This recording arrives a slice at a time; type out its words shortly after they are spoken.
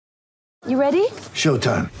You ready?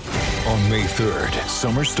 Showtime. On May 3rd,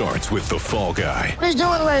 summer starts with The Fall Guy. Let's do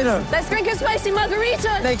it later. Let's drink a spicy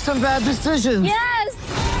margarita. Make some bad decisions. Yes!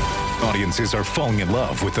 Audiences are falling in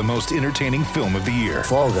love with the most entertaining film of the year.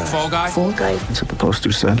 Fall Guy. Fall Guy? Fall Guy. That's what the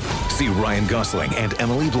poster said. See Ryan Gosling and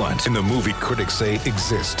Emily Blunt in the movie critics say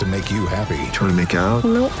exists to make you happy. Trying to make it out?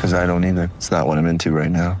 Nope. Because I don't either. It's not what I'm into right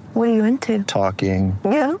now. What are you into? Talking.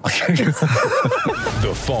 Yeah.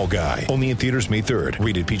 The Fall Guy. Only in theaters May 3rd.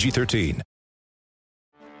 Rated PG-13.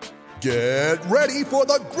 Get ready for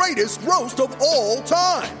the greatest roast of all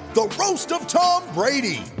time. The Roast of Tom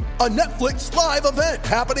Brady. A Netflix live event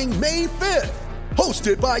happening May 5th.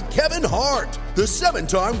 Hosted by Kevin Hart. The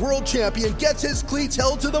 7-time world champion gets his cleats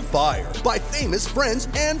held to the fire by famous friends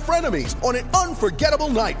and frenemies on an unforgettable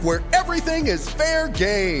night where everything is fair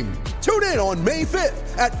game. Tune in on May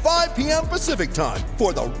 5th at 5 p.m. Pacific time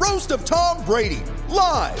for the Roast of Tom Brady.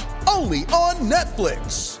 Live only on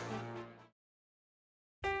Netflix.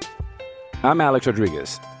 I'm Alex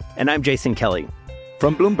Rodriguez. And I'm Jason Kelly.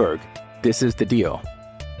 From Bloomberg, this is The Deal.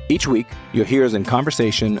 Each week, you'll hear us in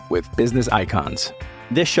conversation with business icons.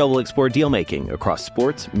 This show will explore deal-making across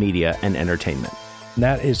sports, media, and entertainment.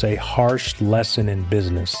 That is a harsh lesson in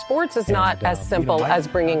business. Sports is not as simple as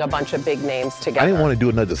bringing a bunch of big names together. I didn't want to do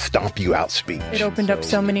another stomp you out speech. It opened up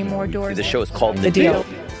so many more doors. The show is called The Deal.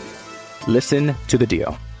 Listen to The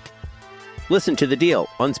Deal. Listen to The Deal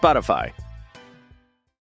on Spotify.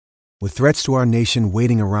 With threats to our nation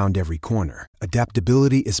waiting around every corner,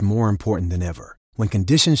 adaptability is more important than ever. When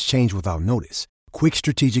conditions change without notice, quick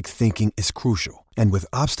strategic thinking is crucial. And with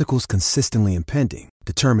obstacles consistently impending,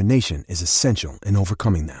 determination is essential in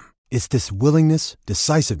overcoming them. It's this willingness,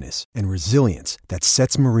 decisiveness, and resilience that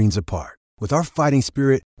sets Marines apart. With our fighting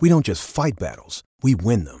spirit, we don't just fight battles, we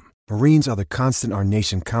win them. Marines are the constant our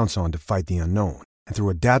nation counts on to fight the unknown. And through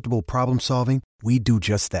adaptable problem solving, we do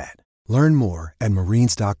just that. Learn more at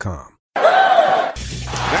marines.com. Now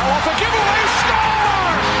off a giveaway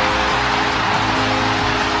star!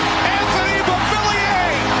 Anthony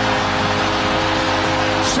Beauvillier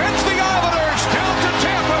sends the Islanders down to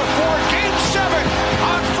Tampa for Game 7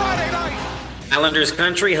 on Friday night. Islanders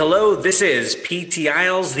country, hello. This is PT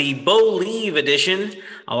Isles, the Believe edition.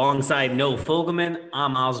 Alongside Noah Fogelman,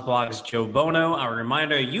 I'm Ozblog's Joe Bono. A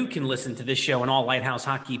reminder, you can listen to this show and all Lighthouse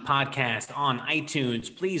Hockey podcasts on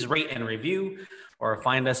iTunes. Please rate and review, or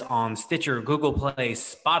find us on Stitcher, Google Play,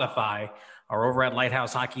 Spotify, or over at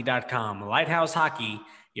lighthousehockey.com. Lighthouse Hockey,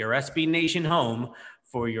 your SB Nation home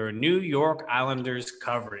for your New York Islanders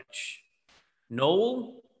coverage.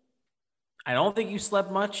 Noel, I don't think you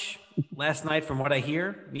slept much last night from what I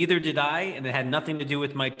hear. Neither did I, and it had nothing to do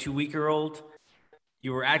with my 2-week-old.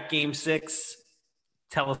 You were at Game 6.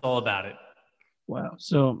 Tell us all about it. Wow.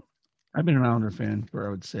 So I've been an Islander fan for, I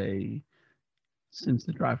would say, since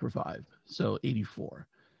the Drive for 5. So 84.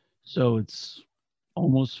 So it's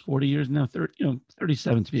almost 40 years now,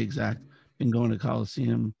 37 to be exact. Been going to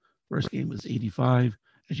Coliseum. First game was 85.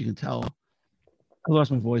 As you can tell, I lost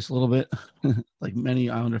my voice a little bit, like many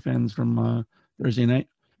Islander fans from Thursday night.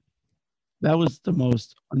 That was the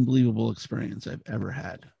most unbelievable experience I've ever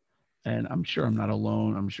had. And I'm sure I'm not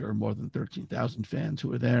alone. I'm sure more than 13,000 fans who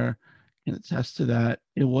were there can attest to that.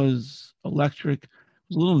 It was electric. I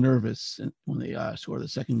was a little nervous when they scored the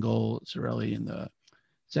second goal, Cirelli, in the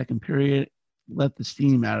second period. Let the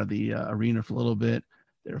steam out of the arena for a little bit.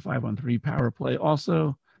 Their 5-on-3 power play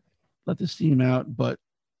also let the steam out. But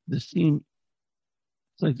the steam,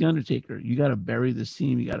 it's like The Undertaker. You got to bury the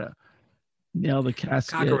steam. You got to nail the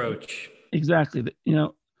casket. Cockroach. Exactly. And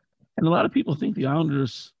a lot of people think the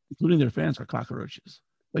Islanders, including their fans, are cockroaches.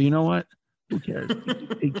 But you know what? Who cares?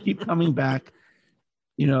 They keep coming back.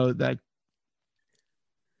 That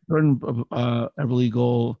Jordan Eberle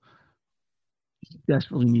goal, he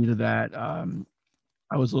desperately needed that.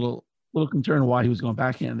 I was a little concerned why he was going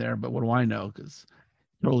backhand there, but what do I know? Because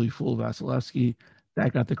totally fooled Vasilevsky.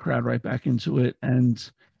 That got the crowd right back into it. And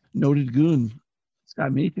noted goon,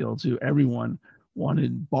 Scott Mayfield, who everyone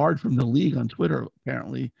wanted barred from the league on Twitter,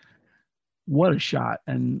 apparently. What a shot.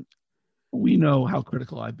 And we know how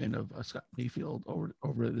critical I've been of Scott Mayfield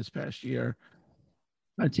over this past year.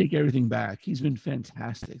 I take everything back. He's been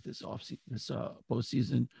fantastic this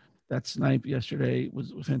postseason. That snipe yesterday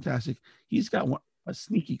was fantastic. He's got a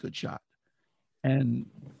sneaky good shot. And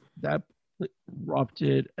that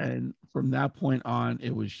erupted. And from that point on,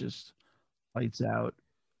 it was just lights out.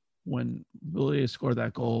 When Villiers scored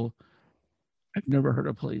that goal, I've never heard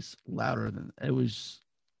a place louder than it was.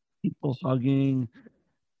 People hugging,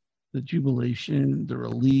 the jubilation, the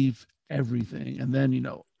relief, everything. And then,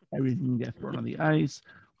 everything gets thrown on the ice,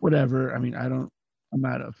 whatever. I mean, I'm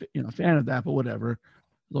not a fan of that, but whatever.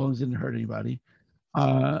 long as it didn't hurt anybody.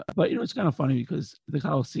 But it's kind of funny because the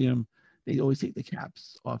Coliseum, they always take the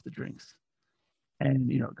caps off the drinks, and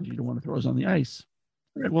because you don't want to throw those on the ice.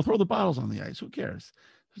 Right, we'll throw the bottles on the ice. Who cares?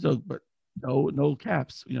 So, but no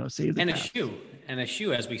caps. Save the caps. A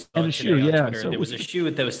shoe, as we saw and a today shoe, on yeah. Twitter. So there was a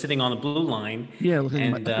shoe that was sitting on the blue line. Yeah,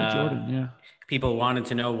 looking like Jordan. Yeah. People wanted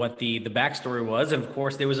to know what the backstory was, and of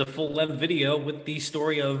course, there was a full-length video with the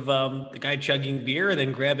story of the guy chugging beer and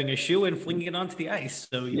then grabbing a shoe and flinging it onto the ice.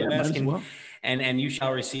 So you're asking, well. and you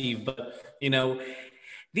shall receive. But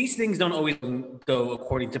these things don't always go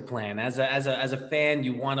according to plan. As a fan,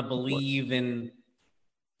 you want to believe in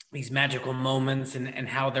these magical moments and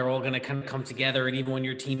how they're all going to kind of come together. And even when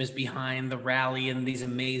your team is behind, the rally and these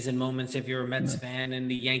amazing moments, if you're a Mets fan,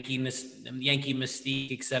 and the Yankee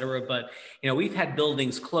mystique, et cetera. But, we've had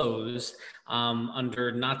buildings close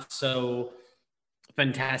under not so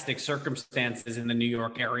fantastic circumstances in the New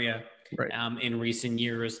York area in recent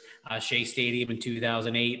years. Shea Stadium in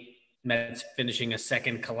 2008. Mets finishing a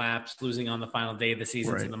second collapse, losing on the final day of the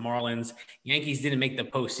season to the Marlins. Yankees didn't make the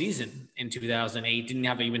postseason in 2008.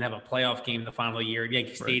 Didn't even have a playoff game the final year at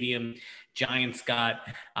Yankee Stadium. Giants got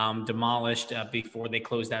demolished before they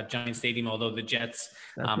closed out Giant Stadium, although the Jets,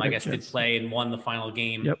 did play and won the final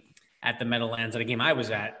game at the Meadowlands at a game I was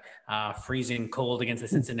at, freezing cold against the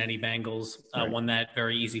Cincinnati Bengals, won that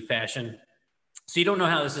very easy fashion. So you don't know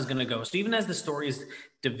how this is going to go. So even as the story is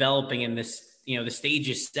developing in this, the stage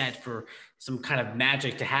is set for some kind of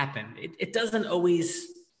magic to happen, it doesn't always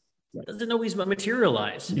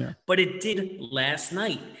materialize. But it did last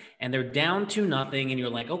night, and they're down 2-0, and you're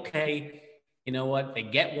like, okay, you know what? They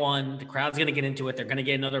get one. The crowd's going to get into it. They're going to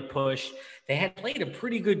get another push. They had played a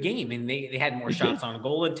pretty good game, and they had more shots on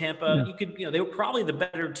goal in Tampa. They were probably the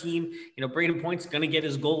better team. Braden Point's going to get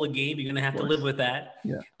his goal a game. You're going to have to live with that.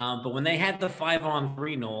 But when they had the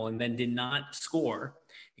 5-on-3, Noel, and then did not score,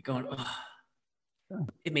 you're going,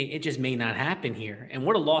 it just may not happen here. And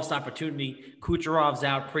what a lost opportunity. Kucherov's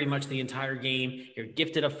out pretty much the entire game. You're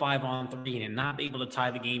gifted a 5-on-3 and not able to tie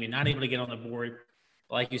the game. You're not able to get on the board.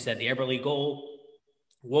 But like you said, the Eberle goal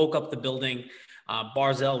woke up the building.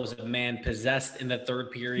 Barzal was a man possessed in the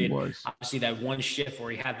third period. Obviously, that one shift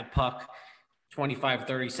where he had the puck 25,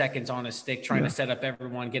 30 seconds on his stick, trying to set up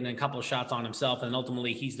everyone, getting a couple of shots on himself. And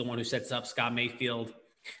ultimately, he's the one who sets up Scott Mayfield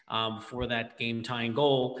for that game-tying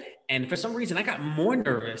goal. And for some reason, I got more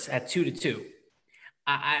nervous at 2-2.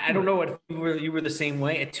 I don't know if you were the same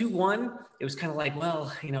way. At 2-1, it was kind of like,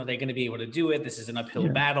 well, they're going to be able to do it. This is an uphill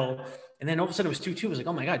battle. And then all of a sudden it was 2-2. I was like,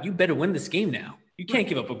 oh my God, you better win this game now. You can't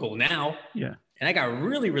give up a goal now. Yeah. And I got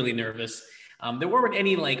really, really nervous. There weren't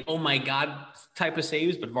any oh my God type of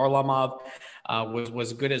saves, but Varlamov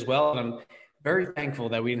was good as well. And I'm very thankful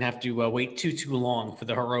that we didn't have to wait too long for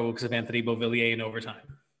the heroics of Anthony Beauvillier in overtime.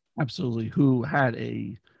 Absolutely. Who had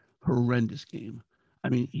a horrendous game. I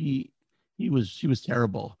mean, he was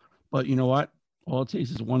terrible, but you know what? All it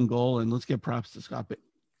takes is one goal, and let's give props to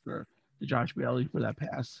to Josh Bailey for that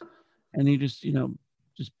pass. And he just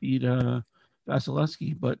beat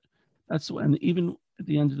Vasilevsky, but and even at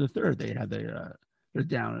the end of the third, they had they're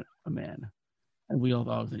down a man. And we all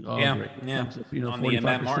thought, great. Yeah. On the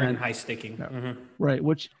Matt Martin high sticking. Right,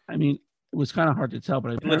 which, I mean, it was kind of hard to tell,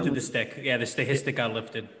 but he lifted the stick. Yeah, his stick got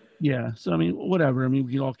lifted. Yeah, so, I mean, whatever. I mean,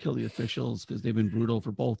 we can all kill the officials because they've been brutal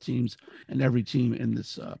for both teams and every team in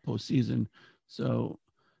this postseason. So,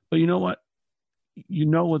 but you know what? You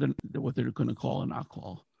know what they're going to call and not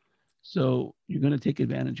call. So you're going to take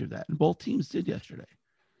advantage of that. And both teams did yesterday.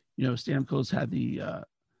 Stamkos had the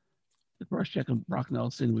brush check on Brock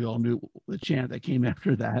Nelson. We all knew the chant that came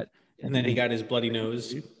after that. And then he got his bloody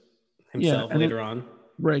nose himself later on.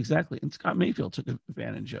 Right, exactly. And Scott Mayfield took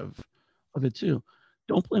advantage of it too.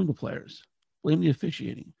 Don't blame the players. Blame the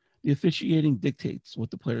officiating. The officiating dictates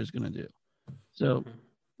what the player is going to do. So,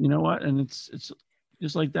 you know what? And it's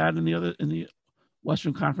just like that in the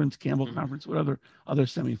Western Conference, Campbell Conference, whatever other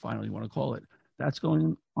semifinal you want to call it. That's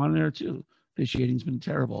going on there too. Officiating's been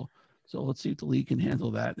terrible. So let's see if the league can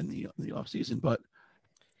handle that in the offseason. But,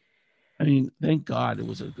 I mean, thank God it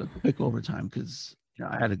was a good quick overtime because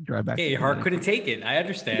I had to drive back. Yeah, your heart couldn't take it. I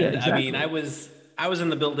understand. Yeah, exactly. I mean, I was in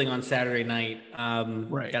the building on Saturday night.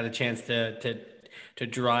 Got a chance to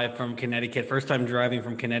drive from Connecticut. First time driving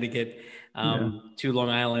from Connecticut to Long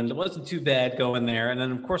Island. It wasn't too bad going there. And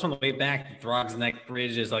then, of course, on the way back, the Throgs Neck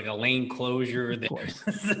Bridge is like a lane closure.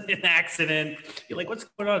 There's an accident. You're like, what's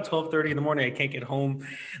going on at 12:30 in the morning? I can't get home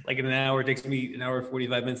like in an hour. It takes me an hour and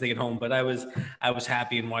 45 minutes to get home. But I was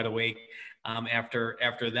happy and wide awake after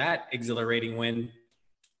that exhilarating win.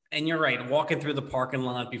 And you're right, walking through the parking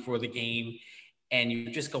lot before the game, and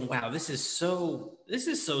you just go, wow, this is so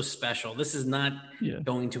special. This is not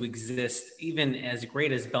going to exist. Even as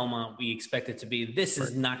great as Belmont we expect it to be, this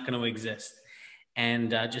is not going to exist.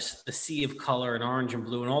 And just the sea of color and orange and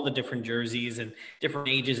blue and all the different jerseys and different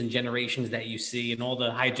ages and generations that you see and all the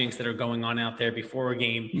hijinks that are going on out there before a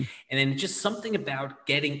game. And then just something about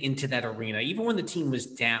getting into that arena, even when the team was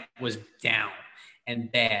down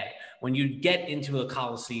and bad. When you get into a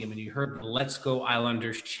Coliseum and you heard the "Let's Go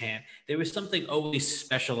Islanders" chant, there was something always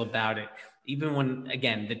special about it. Even when,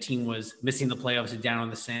 again, the team was missing the playoffs and down on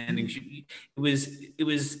the standings, it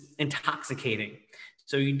was intoxicating.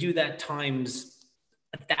 So you do that times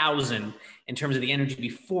 1,000 in terms of the energy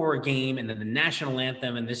before a game, and then the national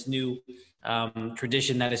anthem and this new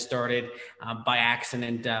tradition that has started by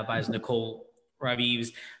accident by Nicole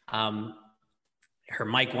Ravives. Her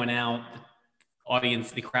mic went out.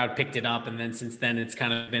 The crowd picked it up, and then since then it's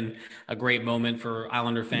kind of been a great moment for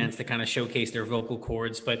Islander fans to kind of showcase their vocal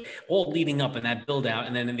cords, but all leading up in that build out.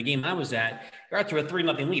 And then in the game I was at, you're out to a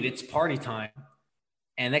 3-0 lead. It's party time.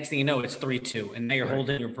 And next thing you know, it's 3-2, and now you're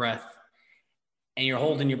holding your breath,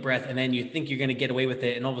 and then you think you're going to get away with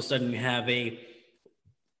it, and all of a sudden you have a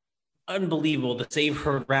unbelievable, the save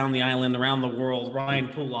heard around the island, around the world, Ryan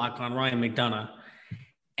Pulock on Ryan McDonough.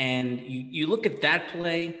 And you look at that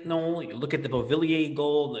play, Noel, you look at the Beauvillier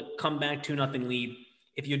goal, the comeback 2-0 lead.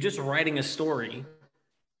 If you're just writing a story,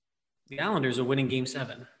 the Islanders are winning Game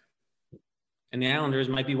 7. And the Islanders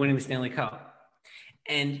might be winning the Stanley Cup.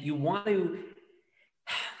 And you want to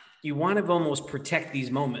almost protect these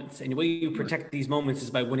moments. And the way you protect these moments is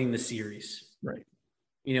by winning the series. Right.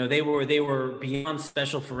 You know, they were beyond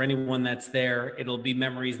special for anyone that's there. It'll be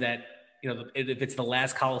memories that, you know, if it's the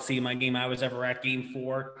last Coliseum game I was ever at, Game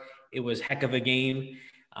 4, it was heck of a game.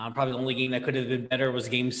 Probably the only game that could have been better was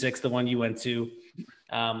Game 6, the one you went to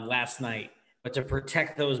last night. But to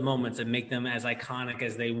protect those moments and make them as iconic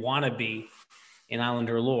as they want to be in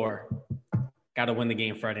Islander lore, got to win the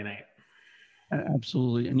game Friday night.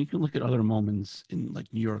 Absolutely. And you can look at other moments in like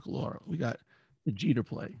New York lore. We got the Jeter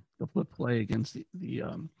play, the flip play against the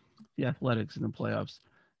Athletics in the playoffs.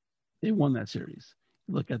 They won that series.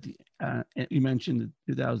 Look at you mentioned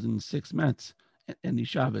the 2006 Mets, Andy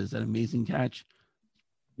Chavez, that amazing catch,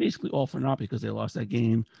 basically all for naught because they lost that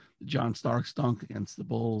game. The John Starks dunk against the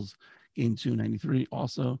Bulls, Game 2, 93,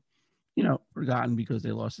 also, you know, forgotten because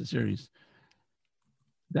they lost the series.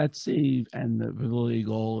 That save and the Beauvillier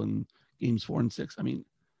goal in Games 4 and 6, I mean,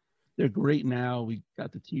 they're great now. We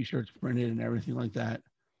got the T-shirts printed and everything like that.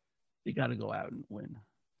 They got to go out and win.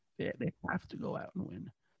 They have to go out and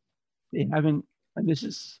win. They haven't. And if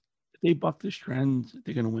they buck this trend,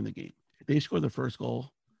 they're going to win the game. If they score the first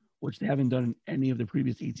goal, which they haven't done in any of the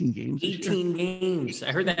previous 18 games. 18 games.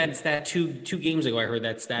 I heard that stat two games ago. I heard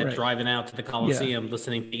that stat driving out to the Coliseum,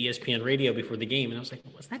 listening to ESPN radio before the game. And I was like,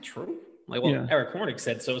 was that true? I'm like, well, Eric Hornick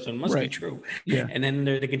said so it must be true. Yeah. And then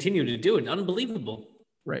they continue to do it. Unbelievable.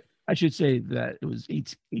 Right. I should say that it was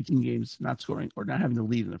 18 games not scoring or not having the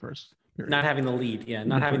lead in the first period. Not having the lead,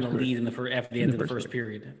 Not having the lead after the end of the first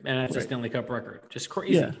period. And that's a Stanley Cup record. Just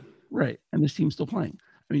crazy. Yeah, right. And this team's still playing.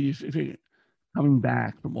 I mean, if you're coming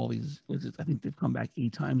back from all these, I think they've come back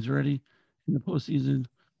 8 times already in the postseason.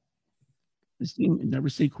 This team never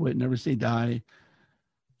say quit, never say die.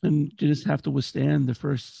 And you just have to withstand the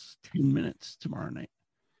first 10 minutes tomorrow night.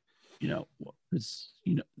 You know, because,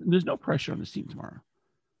 you know, there's no pressure on this team tomorrow.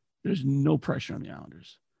 There's no pressure on the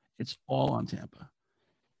Islanders. It's all on Tampa.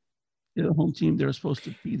 They're the home team. They're supposed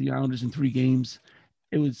to beat the Islanders in 3 games.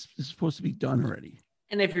 It's supposed to be done already.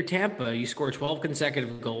 And if you're Tampa, you score 12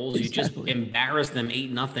 consecutive goals. Exactly. You just embarrass them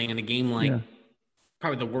 8-0 in a game like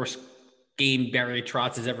probably the worst game Barry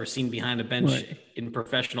Trotz has ever seen behind a bench in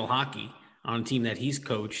professional hockey on a team that he's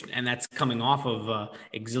coached. And that's coming off of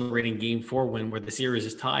exhilarating Game 4 win where the series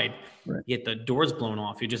is tied. Right. You get the doors blown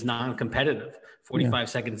off. You're just non-competitive. 45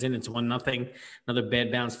 seconds in, it's 1-0. Another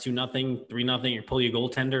bad bounce, 2-0, 3-0. You pull your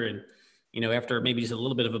goaltender and, you know, after maybe just a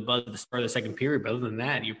little bit of a buzz at the start of the second period, but other than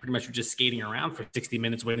that, you pretty much were just skating around for 60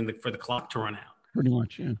 minutes waiting for the clock to run out. Pretty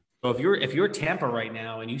much, yeah. So if you're Tampa right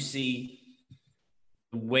now and you see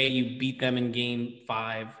the way you beat them in Game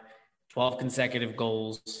 5, 12 consecutive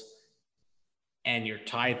goals, and you're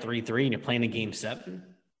tied 3-3 and you're playing in Game 7,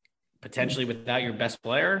 potentially without your best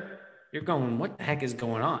player, you're going, what the heck is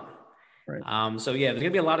going on? Right. So, there's going to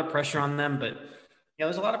be a lot of pressure on them, but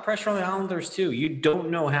there's a lot of pressure on the Islanders too. You don't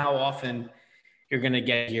know how often you're going to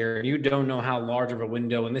get here. You don't know how large of a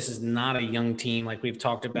window, and this is not a young team like we've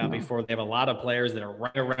talked about before. They have a lot of players that are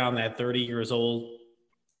right around that 30 years old,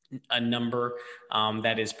 a number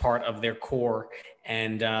that is part of their core,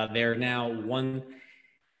 and they're now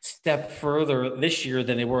step further this year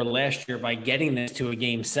than they were last year by getting this to a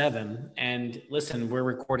Game 7. And listen, we're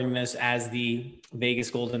recording this as the Vegas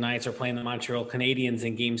Golden Knights are playing the Montreal Canadiens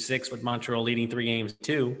in Game 6 with Montreal leading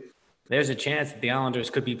 3-2. There's a chance that the Islanders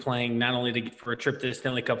could be playing not only for a trip to the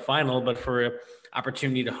Stanley Cup final, but for an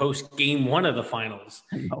opportunity to host Game 1 of the finals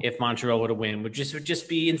if Montreal were to win, which would just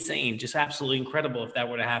be insane, just absolutely incredible if that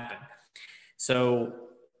were to happen. So,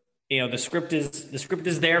 the script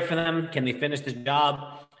is there for them. Can they finish the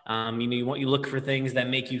job? You look for things that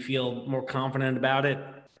make you feel more confident about it.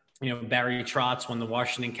 Barry Trotz, when the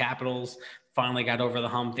Washington Capitals finally got over the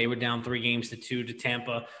hump, they were down 3-2 to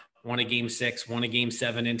Tampa, won a Game 6, won a Game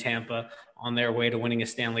 7 in Tampa on their way to winning a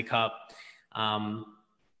Stanley Cup.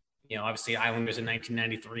 Obviously Islanders in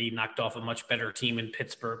 1993 knocked off a much better team in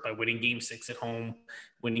Pittsburgh by winning Game 6 at home,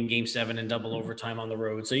 winning Game 7 in double overtime on the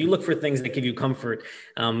road. So you look for things that give you comfort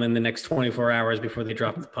in the next 24 hours before they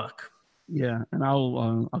drop the puck. Yeah, and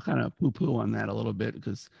I'll kind of poo-poo on that a little bit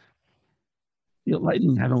because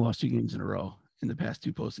Lightning haven't lost 2 games in a row in the past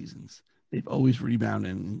 2 postseasons. They've always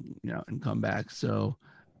rebounded and come back. So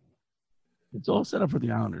it's all set up for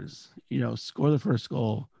the Islanders. Score the first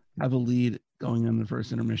goal, have a lead going in the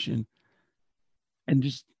first intermission, and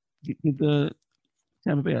just give the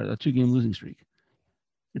Tampa Bay a 2-game losing streak.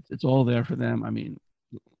 It's all there for them. I mean,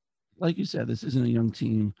 like you said, this isn't a young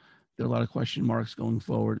team. There are a lot of question marks going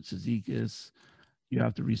forward. It's Cizikas. You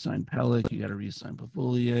have to re-sign Pelech. You got to re-sign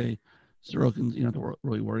Pavoulier. Sorokin, you don't have to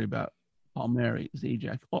really worry about Palmieri,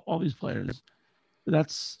 Zajac, all these players. But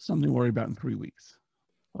that's something to worry about in 3 weeks.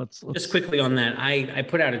 Let's just quickly on that. I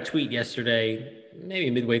put out a tweet yesterday, maybe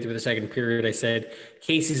midway through the second period. I said,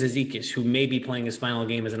 Casey Cizikas, who may be playing his final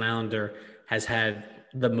game as an Islander, has had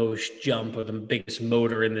the most jump or the biggest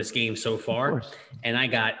motor in this game so far. And I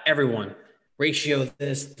got everyone. Ratio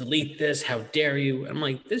this, delete this, how dare you? I'm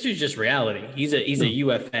like, this is just reality. He's a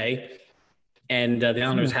UFA, and the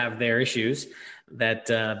Islanders have their issues that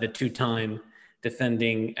the 2-time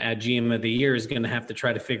defending GM of the year is going to have to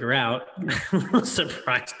try to figure out. I'm a little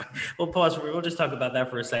surprised. We'll pause. We'll just talk about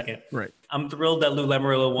that for a second. Right. I'm thrilled that Lou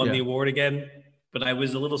Lamoriello won the award again, but I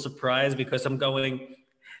was a little surprised because I'm going,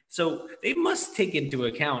 so they must take into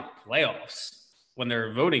account playoffs when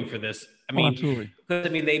they're voting for this. I mean, absolutely.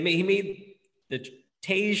 Because he made the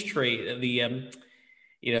Tage trade,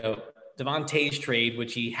 Devon Tage trade,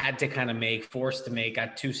 which he had to kind of forced to make,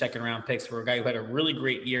 got 2 second-round picks for a guy who had a really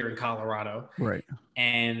great year in Colorado. Right.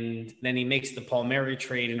 And then he makes the Palmieri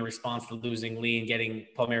trade in response to losing Lee and getting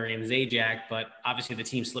Palmieri and Zajac, but obviously the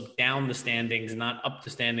team slipped down the standings, not up the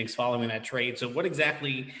standings following that trade. So what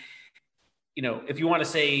exactly, if you want to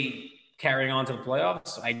say carrying on to the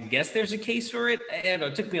playoffs, I guess there's a case for it. And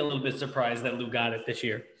it took me a little bit surprised that Lou got it this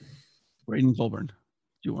year. Braden Colburn,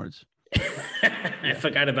 2 words. I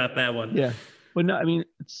forgot about that one. Yeah. But no, I mean,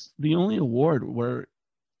 it's the only award where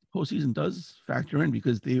postseason does factor in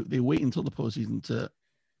because they wait until the postseason to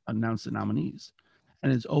announce the nominees.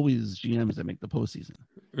 And it's always GMs that make the postseason.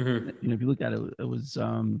 Mm-hmm. If you look at it, it was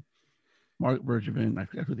Mark Bergevin. I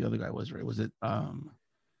forgot who the other guy was, right? Was it the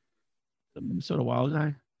Minnesota Wild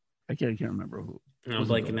guy? I can't remember who. I'm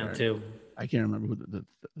blanking out too. I can't remember who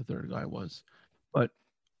the third guy was. But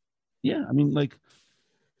yeah, I mean,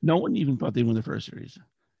 no one even thought they'd win the first series,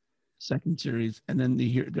 second series, and then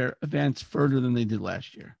they're advanced further than they did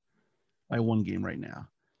last year by 1 game right now.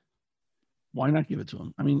 Why not give it to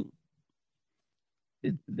them? I mean,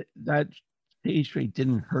 that Tage trade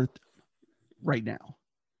didn't hurt them right now.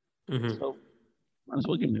 Mm-hmm. So might as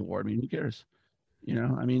well give them the award. I mean, who cares?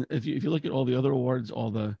 I mean, if you look at all the other awards, all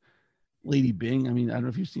the Lady Byng, I mean, I don't know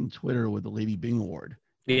if you've seen Twitter with the Lady Byng award.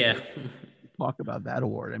 Yeah. Talk about that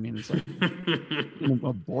award. I mean, it's like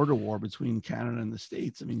a border war between Canada and the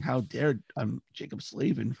States. I mean, how dare Jacob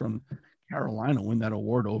Slavin from Carolina win that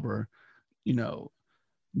award over,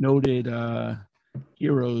 noted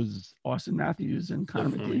heroes Austin Matthews and Connor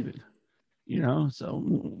McDavid.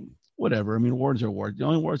 So whatever. I mean, awards are awards. The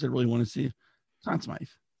only awards I really want to see, Conn Smythe.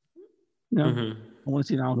 I want to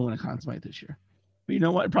see an Islanders win a Conn Smythe this year. But you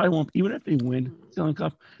know what? It probably won't. Even if they win Stanley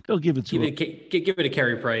Cup, they'll give it to give it a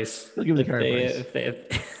Carey Price. They'll give it a Carey Price.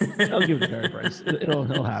 They'll give it a Carey Price.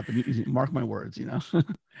 It'll happen. Mark my words.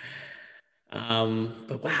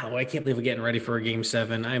 But wow, I can't believe we're getting ready for a Game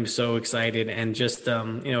 7. I'm so excited, and just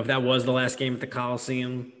if that was the last game at the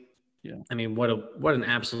Coliseum, yeah. I mean, what an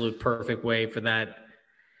absolute perfect way for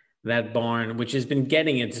that barn, which has been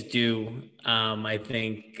getting its due. I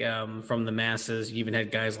think from the masses. You even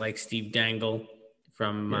had guys like Steve Dangle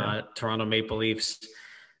from Toronto Maple Leafs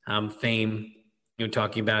fame,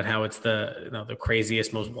 talking about how it's the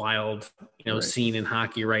craziest, most wild, scene in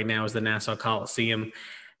hockey right now is the Nassau Coliseum.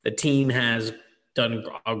 The team has done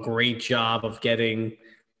a great job of getting,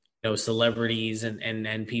 celebrities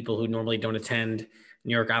and people who normally don't attend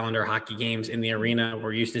New York Islander hockey games in the arena.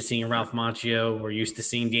 We're used to seeing Ralph Macchio. We're used to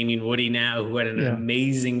seeing Damien Woody now, who had an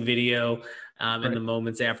amazing video in the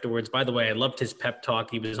moments afterwards. By the way, I loved his pep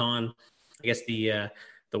talk. He was on, I guess, the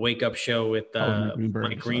Wake Up Show with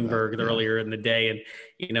Mike Greenberg earlier in the day.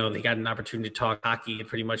 And, they got an opportunity to talk hockey and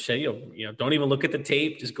pretty much said, don't even look at the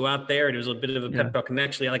tape, just go out there. And it was a bit of a pep talk. And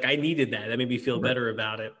actually, I needed that. That made me feel better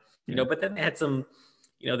about it, but then they had some,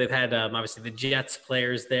 they've had obviously the Jets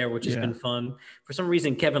players there, which has been fun. For some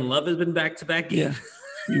reason, Kevin Love has been back-to-back games.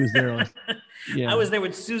 Yeah, he was there. I was there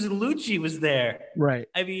when Susan Lucci was there. Right.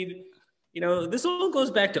 I mean, this all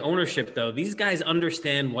goes back to ownership, though. These guys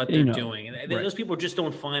understand what they're doing. And those people just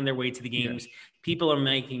don't find their way to the games. Yeah. People are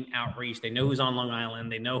making outreach. They know who's on Long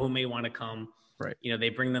Island. They know who may want to come. Right. They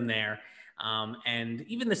bring them there. And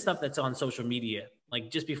even the stuff that's on social media, like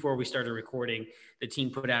just before we started recording, the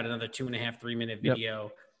team put out another 2.5-3 minute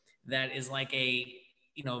video that is like a,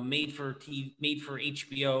 made for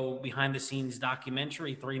HBO behind the scenes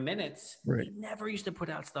documentary, 3 minutes. Right. They never used to put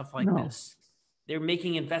out stuff like this. They're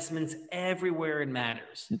making investments everywhere it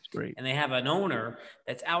matters. It's great. And they have an owner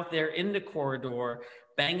that's out there in the corridor,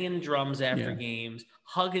 banging drums after games,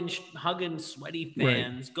 hugging sweaty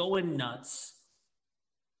fans, going nuts.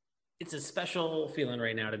 It's a special feeling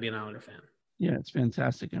right now to be an Islander fan. Yeah, it's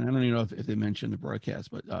fantastic. And I don't even know if they mentioned the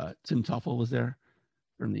broadcast, but Tim Tuffle was there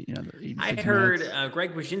from the, the I heard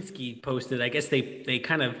Greg Wyshynski posted, I guess they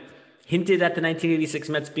kind of hinted at the 1986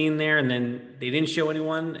 Mets being there, and then they didn't show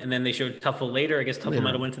anyone, and then they showed Tuffle later. I guess Tuffle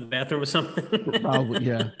might have went to the bathroom or something. Probably,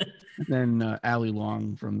 yeah. And then Allie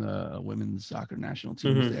Long from the women's soccer national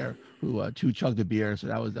team was there, who chugged a beer, so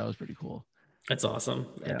that was pretty cool. That's awesome.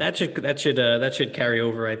 Yeah. That should carry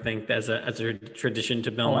over, I think, as a tradition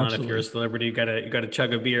to Belmont. If you're a celebrity, you gotta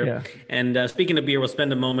chug a beer. Yeah. And speaking of beer, we'll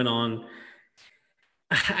spend a moment on.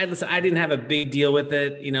 I didn't have a big deal with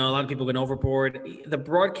it. A lot of people went overboard. The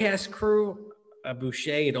broadcast crew,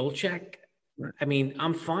 Boucher and Olchek. Right. I mean,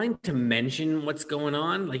 I'm fine to mention what's going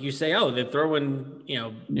on. Like you say, they're throwing,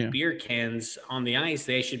 beer cans on the ice.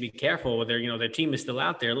 They should be careful with their team is still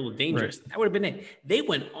out there, a little dangerous. Right. That would have been it. They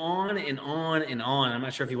went on and on and on. I'm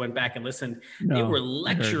not sure if you went back and listened. No, they were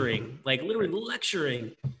lecturing, literally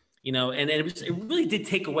lecturing, and it really did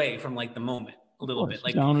take away from the moment. A little bit,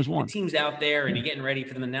 the team's out there and you're getting ready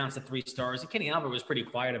for them to announce the 3 stars. And Kenny Albert was pretty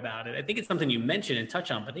quiet about it. I think it's something you mentioned and touch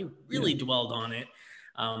on, but they really dwelled on it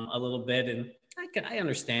a little bit. And I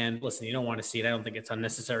understand. Listen, you don't want to see it. I don't think it's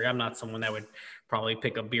unnecessary. I'm not someone that would probably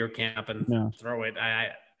pick a beer can up and throw it. I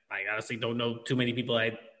honestly don't know too many people.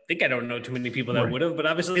 I think I don't know too many people that would have, but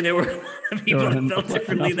obviously there were people that felt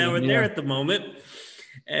differently that were there at the moment.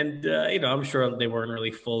 And, I'm sure they weren't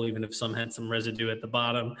really full, even if some had some residue at the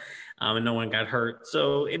bottom and no one got hurt.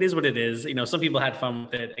 So it is what it is. Some people had fun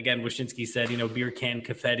with it. Again, Wyshynski said, beer can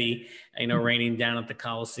confetti, raining down at the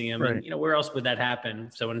Coliseum. Right. And, where else would that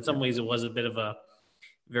happen? So in some ways it was a bit of a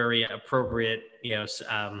very appropriate,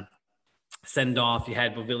 send off. You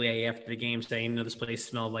had Beauvillier after the game saying, this place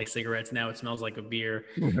smelled like cigarettes. Now it smells like a beer.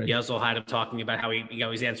 Right. You also had him talking about how he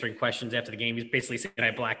was answering questions after the game. He's basically saying, I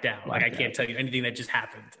blacked out. I can't tell you anything that just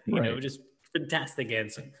happened. Just fantastic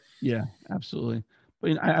answer. Yeah, absolutely.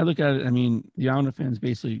 But I look at it, the Islander fans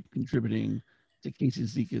basically contributing to Casey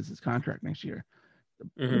Zekas' contract next year.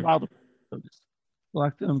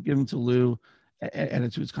 Select them, give them to Lou, add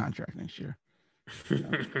it to his contract next year.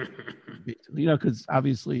 Because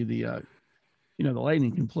obviously the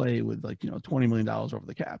Lightning can play with $20 million over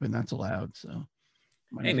the cap, and that's allowed. So,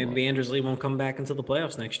 and maybe Andersley won't come back until the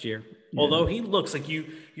playoffs next year. Yeah. Although he looks like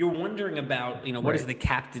you're wondering about what is the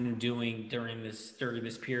captain doing during this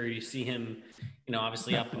period. You see him,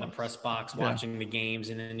 obviously up in the press box watching the games,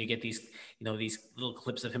 and then you get these these little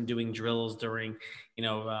clips of him doing drills during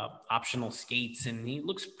optional skates, and he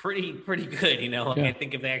looks pretty good. I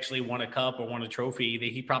think if they actually won a cup or won a trophy,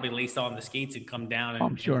 he probably laced on the skates and come down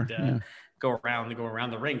and go around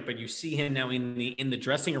the rink. But you see him now in the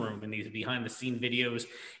dressing room in these behind the scene videos,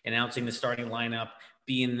 announcing the starting lineup,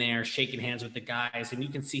 being there, shaking hands with the guys, and you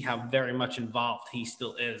can see how very much involved he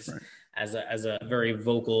still is as a very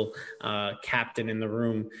vocal captain in the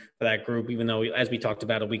room for that group. Even though, as we talked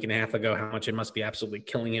about a week and a half ago, how much it must be absolutely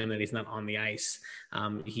killing him that he's not on the ice.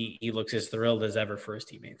 He looks as thrilled as ever for his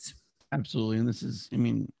teammates. Absolutely, and this is,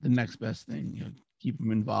 the next best thing. Keep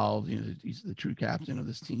him involved. He's the true captain of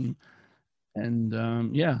this team. And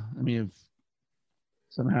if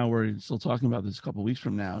somehow we're still talking about this a couple of weeks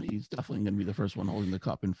from now, he's definitely going to be the first one holding the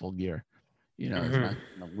cup in full gear. It's not going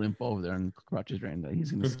to limp over there and crutches right now.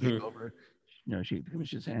 He's going to skate over, shake the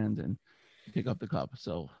commissioner's hand and pick up the cup.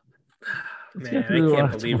 So Man, I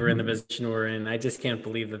can't believe we're in the position we're in. I just can't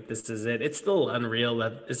believe that this is it. It's still unreal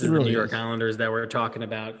that this is the New York Islanders that we're talking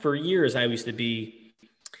about. For years, I used to be,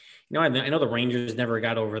 I know the Rangers never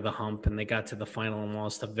got over the hump, and they got to the final and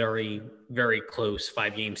lost a very, very close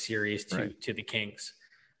 5-game series to the Kings.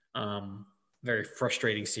 Very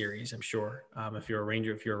frustrating series, I'm sure, if you're a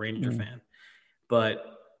Ranger fan.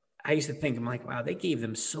 But I used to think, I'm like, wow, they gave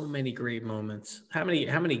them so many great moments. How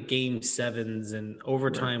many game sevens and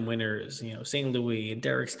overtime winners, St. Louis and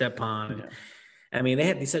Derek Stepan. Yeah. I mean, they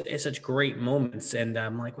had such great moments. And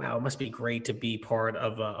I'm like, wow, it must be great to be part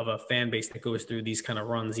of a fan base that goes through these kind of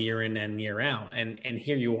runs year in and year out. And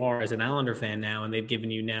here you are as an Islander fan now, and they've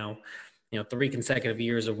given you now, 3 consecutive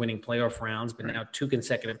years of winning playoff rounds, but now 2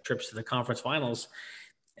 consecutive trips to the conference finals.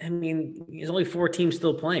 I mean, there's only 4 teams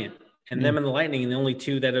still playing. And them and the Lightning, the only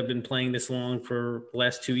 2 that have been playing this long for the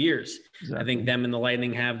last 2 years. Exactly. I think them and the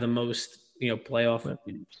Lightning have the most, playoff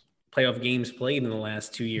games played in the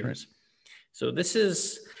last 2 years. Right. So this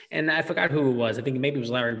is, and I forgot who it was. I think maybe it was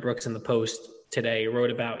Larry Brooks in the Post today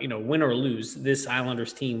wrote about, win or lose, this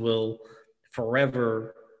Islanders team will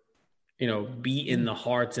forever, be in the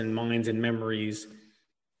hearts and minds and memories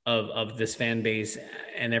of this fan base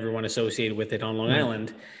and everyone associated with it on Long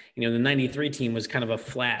Island. The 93 team was kind of a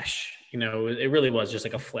flash. It really was just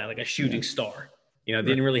like a shooting star. They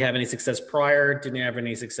didn't really have any success prior, didn't have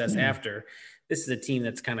any success after. This is a team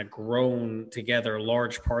that's kind of grown together,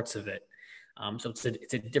 large parts of it. So it's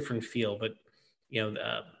a different feel, but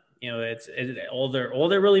it's all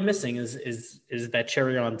they're really missing is that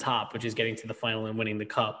cherry on top, which is getting to the final and winning the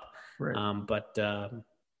cup. Right. But a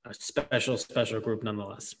special group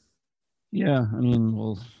nonetheless. Yeah, I mean,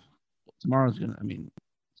 well, tomorrow's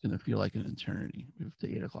gonna feel like an eternity. We have to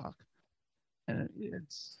 8:00, and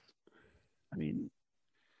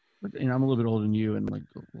I'm a little bit older than you and like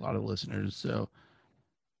a lot of listeners, so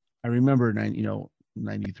I remember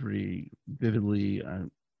 93 vividly.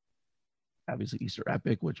 Obviously Easter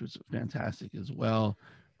Epic, which was fantastic as well.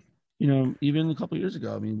 Even a couple of years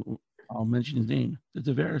ago, I'll mention his name, the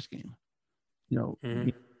Tavares game.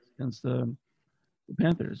 Against the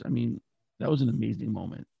Panthers. That was an amazing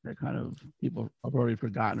moment that kind of people have already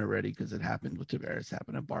forgotten already because it happened with Tavares,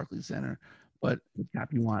 happened at Barclays Center. But with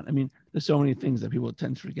Cap Yuan, there's so many things that people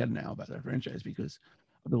tend to forget now about that franchise because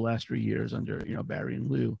of the last 3 years under, Barry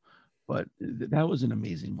and Lou. But that was an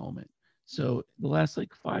amazing moment. So the last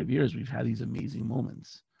 5 years, we've had these amazing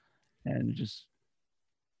moments. And just,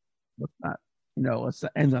 let's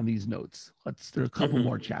end on these notes. There are a couple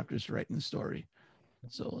more chapters to write in the story.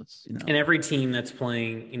 So let's, And every team that's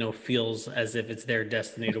playing, feels as if it's their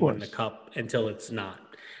destiny to win the cup until it's not.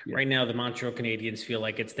 Yeah. Right now, the Montreal Canadiens feel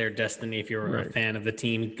like it's their destiny. If you're a fan of the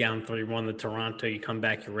team, down 3-1 to Toronto, you come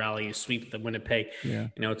back, you rally, you sweep the Winnipeg. Yeah.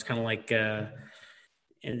 It's kind of like,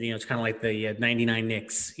 it's kind of like the 99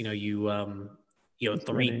 Knicks. You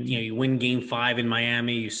win Game 5 in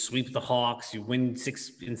Miami, you sweep the Hawks, you win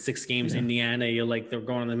 6 games in Indiana. You're like, they're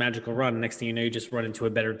going on the magical run. Next thing you know, you just run into a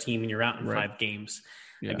better team and you're out in 5 games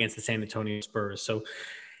against the San Antonio Spurs. So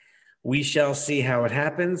we shall see how it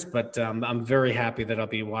happens, but I'm very happy that I'll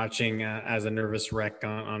be watching as a nervous wreck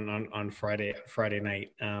on Friday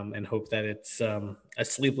night, and hope that it's a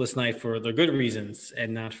sleepless night for the good reasons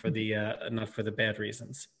and not for the bad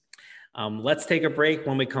reasons. Let's take a break.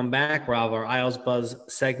 When we come back, we'll have our Isles Buzz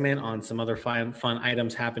segment on some other fun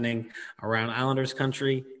items happening around Islanders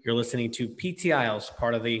country. You're listening to PT Isles,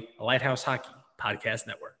 part of the Lighthouse Hockey Podcast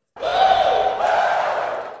Network.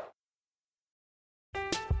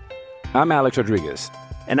 I'm Alex Rodriguez.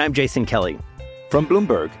 And I'm Jason Kelly. From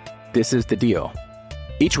Bloomberg, this is The Deal.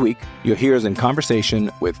 Each week, you'll hear us in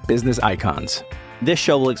conversation with business icons. This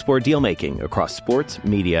show will explore deal-making across sports,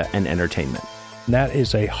 media, and entertainment. That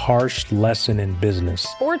is a harsh lesson in business.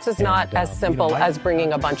 Sports is not as simple as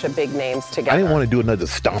bringing a bunch of big names together. I didn't want to do another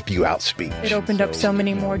stomp you out speech. It opened up so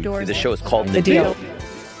many more doors. The show is called The Deal.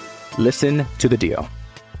 Listen to The Deal.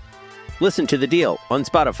 Listen to The Deal on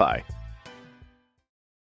Spotify.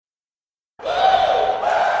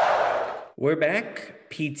 We're back.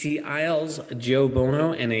 PT Isles, Joe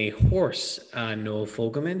Bono, and a horse, Noel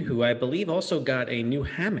Fogelman, who I believe also got a new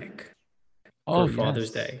hammock for Father's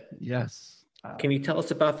Day. Yes. Can you tell us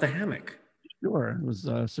about the hammock? Sure. It was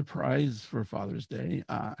a surprise for Father's Day.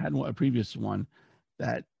 I had a previous one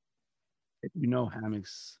that, if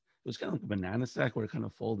hammocks, it was kind of like a banana sack where it kind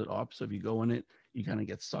of folded up. So if you go in it, you kind of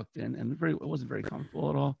get sucked in, and it wasn't very comfortable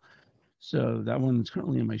at all. So that one's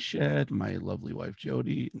currently in my shed. My lovely wife,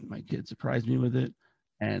 Jody, and my kids surprised me with it.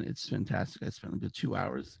 And it's fantastic. I spent a good 2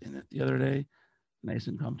 hours in it the other day. Nice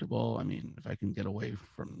and comfortable. If I can get away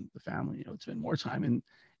from the family, spend more time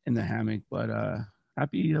in the hammock. But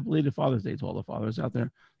happy belated Father's Day to all the fathers out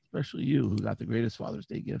there, especially you who got the greatest Father's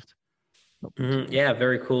Day gift. Yeah,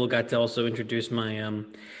 very cool. Got to also introduce my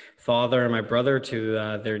father and my brother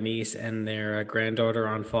to their niece and their granddaughter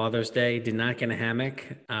on Father's Day. Did not get a hammock.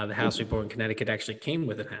 The house we bought in Connecticut actually came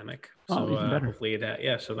with a hammock. So hopefully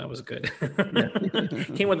so that was good.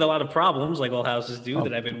 Came with a lot of problems, like all houses do,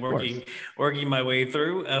 that I've been working my way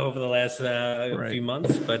through over the last few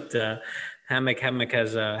months. But hammock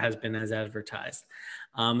has been as advertised.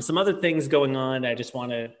 Some other things going on I just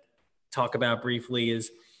want to talk about briefly is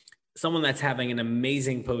someone that's having an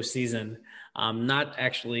amazing postseason. Not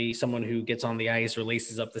actually someone who gets on the ice or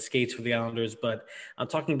laces up the skates for the Islanders, but I'm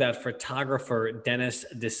talking about photographer Dennis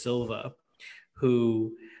De Silva,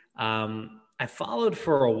 who I followed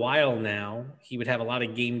for a while now. He would have a lot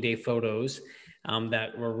of game day photos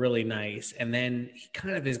that were really nice. And then he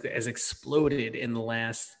kind of has exploded in the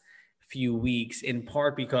last few weeks, in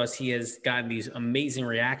part because he has gotten these amazing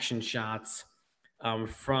reaction shots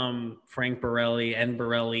from Frank Borelli and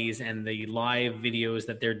Borelli's and the live videos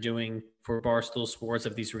that they're doing for Barstool Sports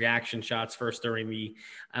of these reaction shots, first during the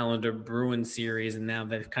Islander Bruins series, and now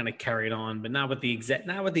they've kind of carried on, but not with the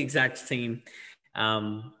exact same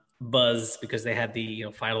buzz, because they had the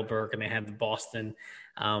Feidelberg and they had the Boston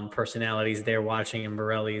personalities there watching, and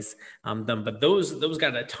Borelli's them, but those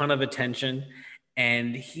got a ton of attention.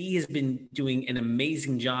 And he has been doing an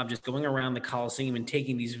amazing job just going around the Coliseum and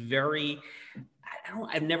taking these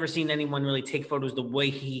I've never seen anyone really take photos the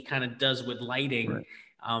way he kind of does with lighting. Right.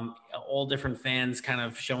 All different fans kind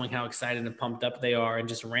of showing how excited and pumped up they are, and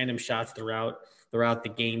just random shots throughout the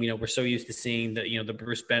game. We're so used to seeing the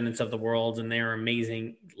Bruce Bennett's of the world and their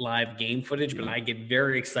amazing live game footage, but I get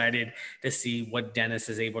very excited to see what Dennis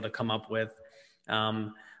is able to come up with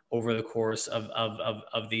over the course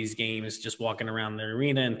of these games, just walking around the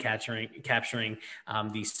arena and capturing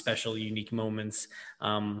these special, unique moments,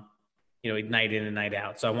 night in and night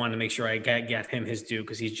out. So I wanted to make sure I get him his due,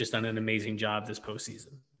 because he's just done an amazing job this postseason.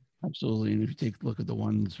 Absolutely. And if you take a look at the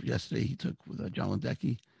ones yesterday he took with John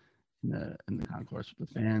Ledecky in the concourse with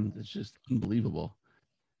the fans, it's just unbelievable.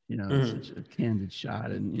 It's such a candid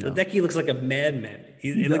shot, and Ledecky looks like a madman.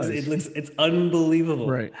 It's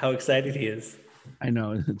unbelievable how excited he is. I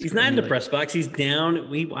know. He's not in the press box. He's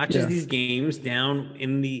down. He watches these games down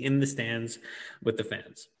in the stands with the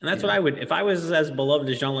fans. And that's what I would, if I was as beloved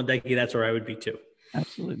as Jean Ledecky, that's where I would be too.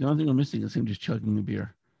 Absolutely. The only thing we're missing is him just chugging a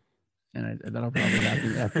beer. And that'll probably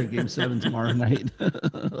happen after Game 7 tomorrow night.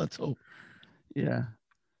 Let's hope. Yeah.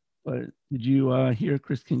 But did you hear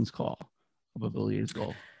Chris King's call about Beauvillier's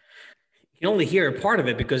goal? You can only hear a part of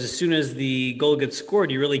it, because as soon as the goal gets scored,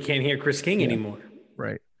 you really can't hear Chris King anymore.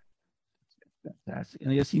 Right. Fantastic.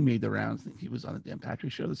 And I guess he made the rounds. I think he was on the Dan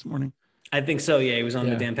Patrick Show this morning. I think so. Yeah, he was on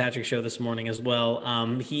the Dan Patrick Show this morning as well.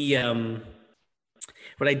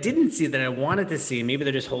 What I didn't see that I wanted to see, maybe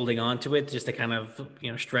they're just holding on to it just to kind of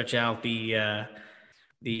stretch out the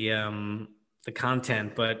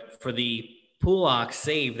content. But for the Pulock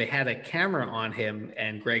save, they had a camera on him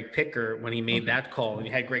and Greg Picker when he made that call, and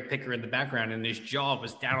you had Greg Picker in the background, and his jaw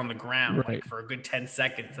was down on the ground like for a good 10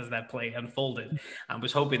 seconds as that play unfolded. I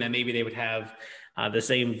was hoping that maybe they would have the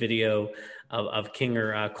same video of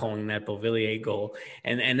Kinger calling that Beauvillier goal.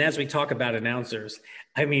 And as we talk about announcers,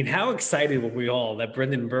 I mean, how excited were we all that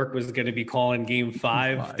Brendan Burke was going to be calling Game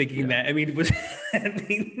 5, thinking that, and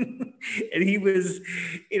he was,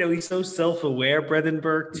 he's so self-aware, Brendan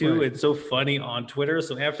Burke too. It's so funny on Twitter.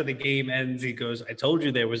 So after the game ends, he goes, "I told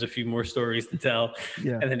you there was a few more stories to tell."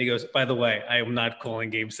 And then he goes, "By the way, I am not calling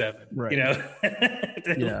Game 7.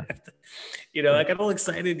 I got all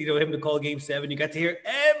excited, him to call Game 7. You got to hear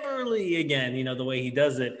Eberle again, the way he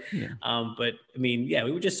does it. But I mean,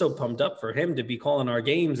 we were just so pumped up for him to be calling our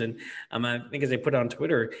games. And I think as I put on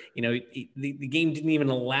Twitter, the game didn't even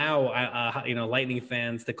allow, Lightning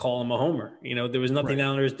fans to call him a homer. There was nothing the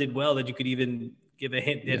Islanders did well that you could even give a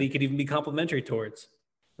hint that he could even be complimentary towards.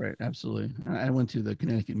 Right. Absolutely. I went to the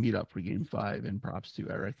Connecticut meetup for Game 5, and props to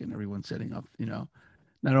Eric and everyone setting up,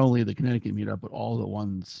 not only the Connecticut meetup, but all the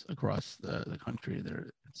ones across the country.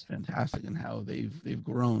 It's fantastic, and how they've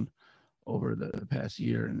grown over the past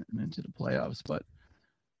year and into the playoffs. But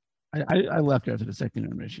I left after the second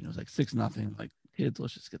intermission. It was like 6-0. Like, kids,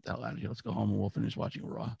 let's just get the hell out of here. Let's go home and we'll finish watching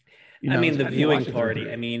Raw. The viewing party.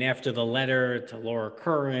 After the letter to Laura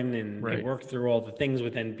Curran, and they worked through all the things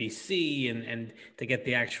with NBC and to get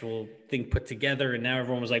the actual thing put together. And now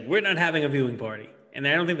everyone was like, "We're not having a viewing party." And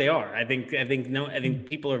I don't think they are. I think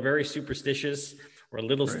people are very superstitious or a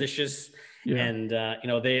little stitious, And,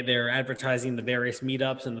 they're advertising the various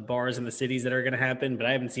meetups and the bars in the cities that are going to happen, but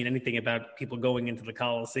I haven't seen anything about people going into the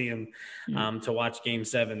Coliseum to watch Game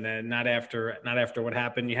 7. Not after what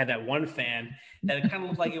happened. You had that one fan that it kind of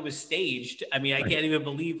looked like it was staged. I mean, I can't even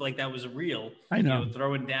believe like that was real. I know.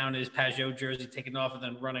 Throwing down his Peugeot jersey, taking off and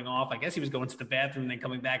then running off. I guess he was going to the bathroom and then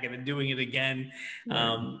coming back and then doing it again.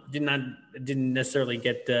 Didn't necessarily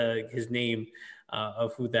get his name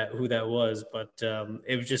of who that was, but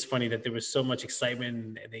it was just funny that there was so much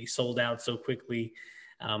excitement and they sold out so quickly,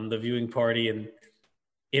 the viewing party, and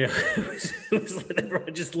it was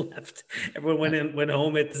everyone just left. Everyone went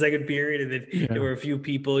home at the second period, and then there were a few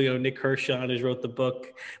people. Nick Hirshon, who wrote the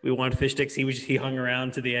book We Want Fish Sticks, he hung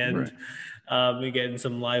around to the end. We're getting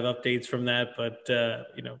some live updates from that, but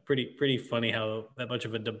pretty funny how that much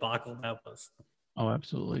of a debacle that was. Oh,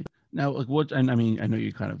 absolutely. Now, like and I mean, I know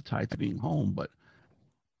you're kind of tied to being home, but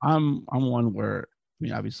I'm one where, I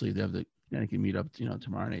mean, obviously they have the Connecticut meetup,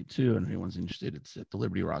 tomorrow night too, and if anyone's interested, it's at the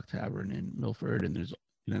Liberty Rock Tavern in Milford, and there's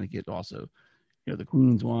Connecticut also, the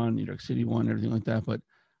Queens one, New York City one, everything like that. But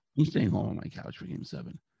I'm staying home on my couch for Game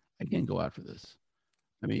 7. I can't go out for this.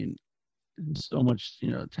 I mean, there's so much,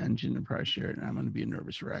 tension and pressure, and I'm going to be a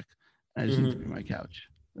nervous wreck. I just need to be on my couch.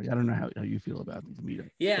 Like, I don't know how you feel about the meetup.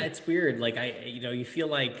 Yeah, it's weird. Like you feel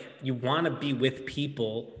like you want to be with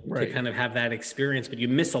people to kind of have that experience, but you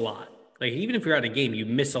miss a lot. Like even if you're at a game, you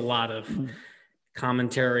miss a lot of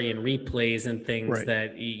commentary and replays and things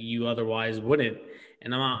that you otherwise wouldn't.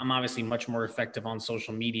 And I'm obviously much more effective on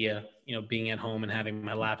social media, being at home and having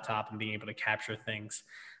my laptop and being able to capture things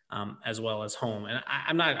as well as home. And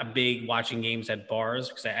I'm not a big watching games at bars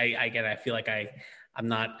because I feel like I'm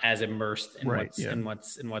not as immersed in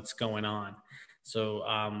what's going on. So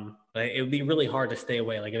it would be really hard to stay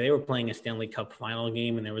away. Like if they were playing a Stanley Cup final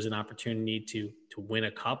game and there was an opportunity to win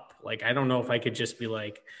a cup, like I don't know if I could just be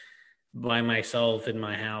like by myself in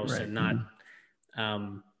my house and not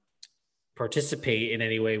participate in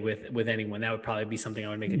any way with anyone. That would probably be something I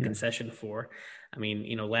would make a concession for. I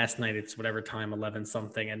mean, last night it's whatever time, 11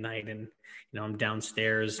 something at night. And, I'm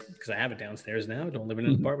downstairs because I have it downstairs now. I don't live in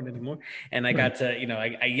an apartment anymore. And I got to,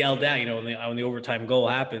 I yelled out, when the overtime goal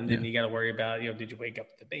happened, and you got to worry about, did you wake up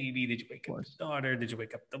the baby? Did you wake up the daughter? Did you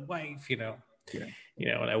wake up the wife? And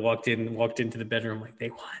I walked into the bedroom, like, they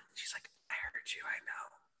won. She's like, I heard you.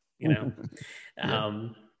 I know,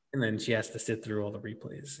 and then she has to sit through all the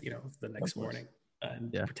replays, the next morning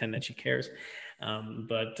and pretend that she cares.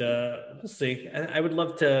 But we'll see. I would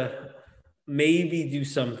love to maybe do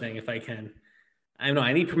something if I can. I don't know.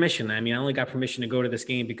 I need permission. I mean, I only got permission to go to this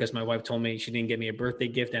game because my wife told me she didn't get me a birthday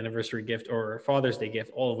gift, anniversary gift, or a Father's Day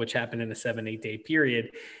gift, all of which happened in a 7-8 day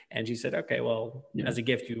period. And she said, okay, well, as a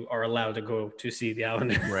gift, you are allowed to go to see the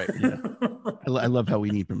Islanders. Right. Yeah. I love how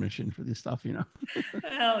we need permission for this stuff, Well,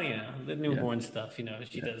 the newborn stuff, she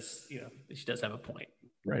does, she does have a point.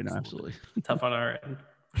 Right. No, absolutely. Tough on our end.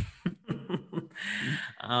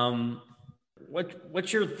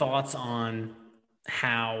 What's your thoughts on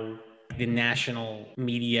how the national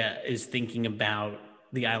media is thinking about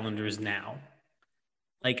the Islanders now?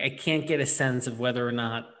 Like, I can't get a sense of whether or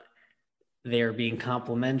not they're being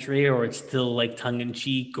complimentary or it's still like tongue in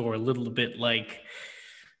cheek or a little bit like,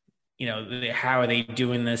 how are they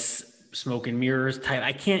doing this smoke and mirrors type?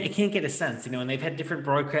 I can't get a sense, and they've had different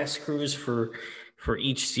broadcast crews for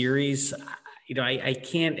each series. I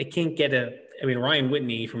can't get Ryan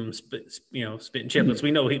Whitney from Spit and Chicklets.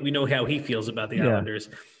 We know how he feels about the Islanders.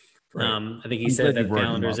 Right. I think he said that the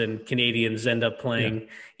Islanders and Canadians end up playing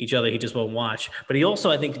each other. He just won't watch. But he also,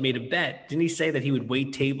 I think, made a bet. Didn't he say that he would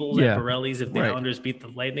wait tables at Borelli's if the Islanders beat the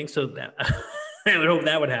Lightning? So that I would hope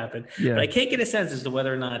that would happen. Yeah. But I can't get a sense as to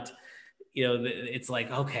whether or not, it's like,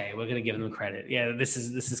 okay, we're going to give them credit. Yeah, this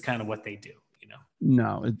is kind of what they do.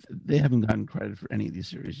 No, they haven't gotten credit for any of these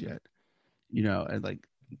series yet. And like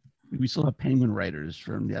we still have Penguin writers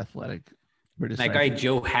from The Athletic. That guy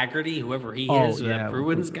Joe Haggerty, whoever he is, that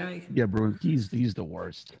Bruins guy. Yeah, Bruins. He's the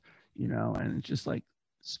worst. And it's just like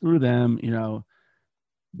screw them.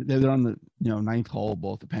 They're on the ninth hole,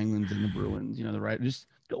 both the Penguins and the Bruins. The right. Just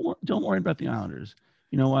don't worry about the Islanders.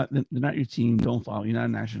 You know what? They're not your team. Don't follow. You're not a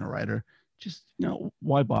national writer. Just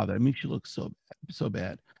why bother? It makes you look so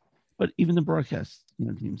bad. But even the broadcast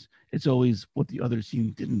teams, it's always what the other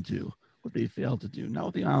team didn't do, what they failed to do, not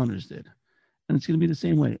what the Islanders did. And it's going to be the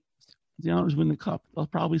same way. If the Islanders win the cup, they'll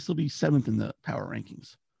probably still be 7th in the power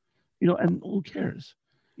rankings. And who cares?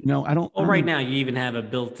 I don't. Well, right now you even have a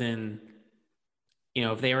built-in.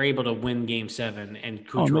 If they are able to win Game 7 and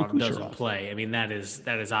Kucherov doesn't play, I mean that is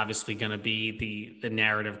obviously going to be the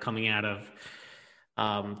narrative coming out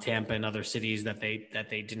of Tampa and other cities that they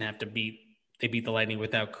didn't have to beat they beat the Lightning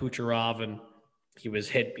without Kucherov, and he was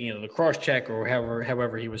hit, the cross check or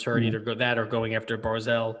however he was hurt, either go that or going after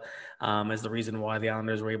Barzal as the reason why the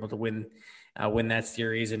Islanders were able to win that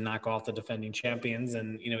series and knock off the defending champions.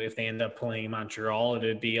 And, if they end up playing Montreal, it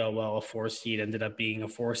would be, a 4 seed ended up being a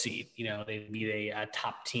 4 seed. They beat a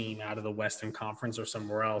top team out of the Western Conference or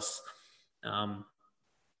somewhere else.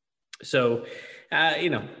 So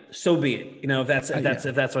be it. If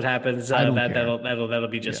that's what happens, that'll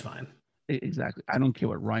be just fine. Exactly. I don't care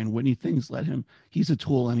what Ryan Whitney thinks. Let him. He's a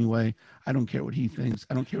tool anyway. I don't care what he thinks.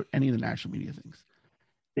 I don't care what any of the national media thinks.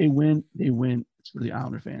 They win. It's for the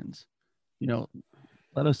Islander fans.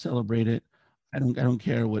 Let us celebrate it. I don't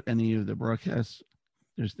care what any of the broadcasters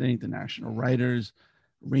think, the national writers,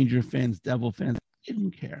 Ranger fans, Devil fans. I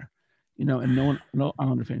don't care. And no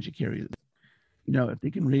Islander fan should care either. If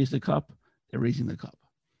they can raise the cup, they're raising the cup.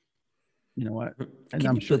 You know what? And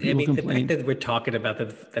I'm sure people complain. The fact that we're talking about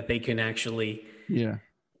that they can actually win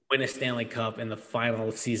a Stanley Cup in the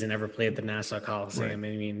final season ever played at the Nassau Coliseum. Right. I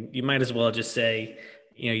mean, you might as well just say,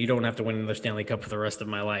 you don't have to win another Stanley Cup for the rest of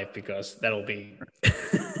my life, because that'll be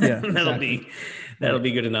that'll be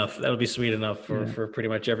good enough. That'll be sweet enough for pretty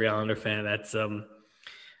much every Islander fan that's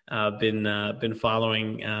been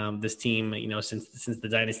following this team, since the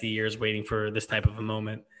dynasty years, waiting for this type of a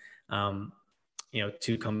moment.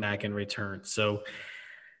 To come back and return. So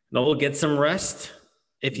Noel, get some rest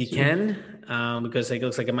if you can, because it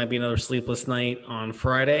looks like it might be another sleepless night on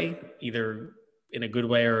Friday, either in a good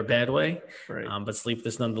way or a bad way, right. But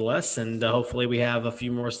sleepless nonetheless. And hopefully we have a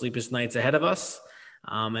few more sleepless nights ahead of us,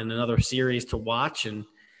 and another series to watch, and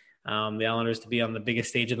the Islanders to be on the biggest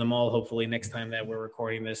stage of them all, hopefully next time that we're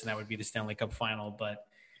recording this, and that would be the Stanley Cup final. But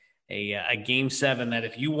a Game 7 that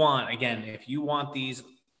if you want these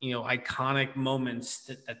iconic moments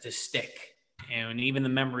to stick, and even the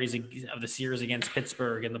memories of the series against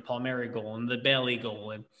Pittsburgh and the Palmieri goal and the Bailey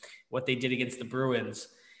goal and what they did against the Bruins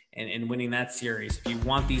and winning that series. If you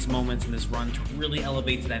want these moments in this run to really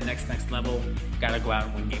elevate to that next level, got to go out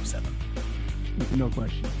and win Game 7. No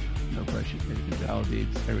question. It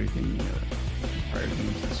validates everything, prior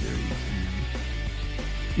games of the series.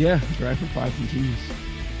 And, Drive for 5 continues.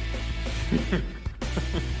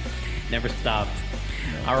 Never stopped.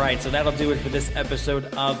 All right, so that'll do it for this episode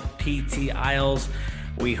of PT Isles.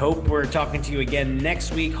 We hope we're talking to you again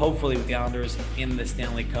next week, hopefully with the Islanders in the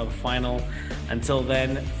Stanley Cup final. Until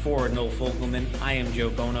then, for Noel Fogelman, I am Joe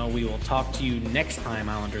Bono. We will talk to you next time,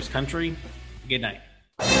 Islanders country. Good night.